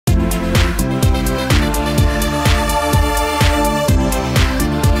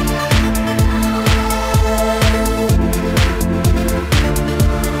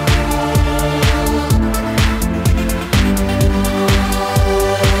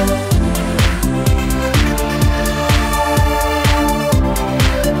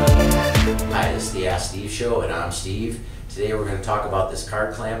Today we're going to talk about this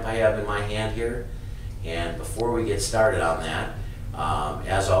card clamp I have in my hand here. And before we get started on that,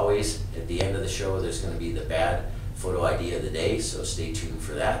 as always, at the end of the show there's going to be the bad photo idea of the day, so stay tuned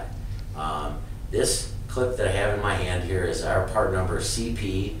for that. This clip that I have in my hand here is our part number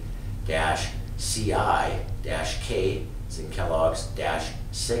CP-CI-K, it's in Kellogg's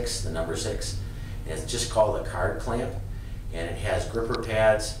 -6, the number 6. And it's just called a card clamp, and it has gripper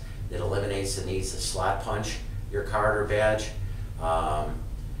pads that eliminates the need to slot punch your card or badge.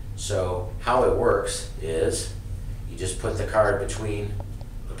 So how it works is you just put the card between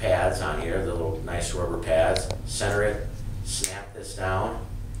the pads on here, the little nice rubber pads, center it, snap this down,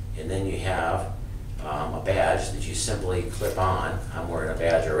 and then you have a badge that you simply clip on. I'm wearing a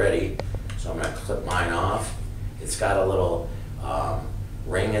badge already, so I'm going to clip mine off. It's got a little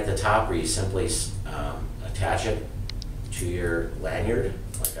ring at the top where you simply attach it to your lanyard,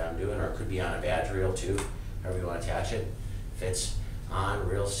 like I'm doing, or it could be on a badge reel too, however you want to attach it. Fits on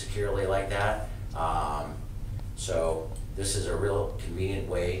real securely like that. So this is a real convenient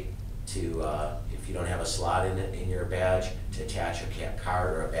way to, if you don't have a slot in it in your badge, to attach a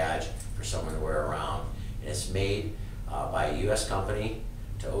card or a badge for someone to wear around. And it's made by a U.S. company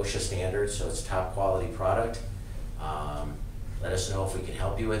to OSHA standards, so it's a top quality product. Let us know if we can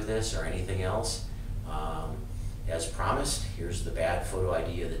help you with this or anything else. As promised, here's the bad photo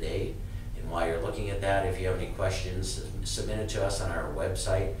idea of the day. And while you're looking at that, if you have any questions, submit it to us on our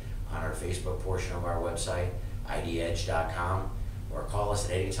website, on our Facebook portion of our website, idedge.com, or call us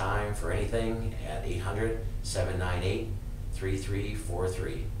at any time for anything at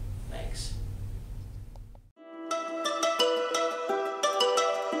 800-798-3343. Thanks.